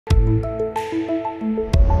Day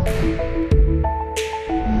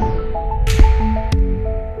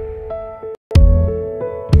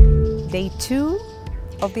 2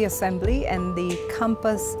 of the assembly, and the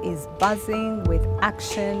campus is buzzing with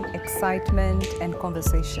action, excitement, and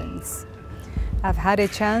conversations. I've had a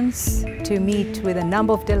chance to meet with a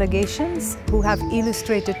number of delegations who have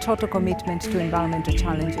illustrated total commitment to environmental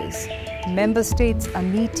challenges. Member states are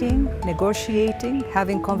meeting, negotiating,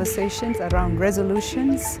 having conversations around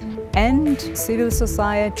resolutions, and civil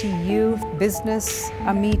society, youth, business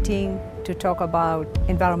are meeting to talk about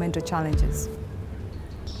environmental challenges.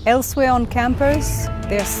 Elsewhere on campus,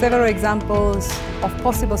 there are several examples of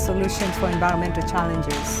possible solutions for environmental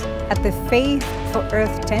challenges. At the Faith for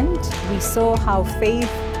Earth tent, we saw how faith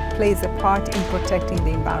plays a part in protecting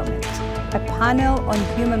the environment. A panel on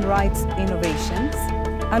human rights innovations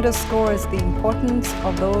underscores the importance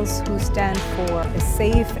of those who stand for a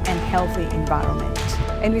safe and healthy environment.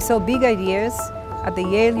 And we saw big ideas at the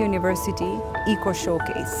Yale University Eco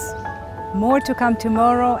Showcase. More to come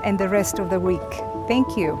tomorrow and the rest of the week.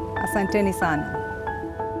 Thank you. Asanteni sana.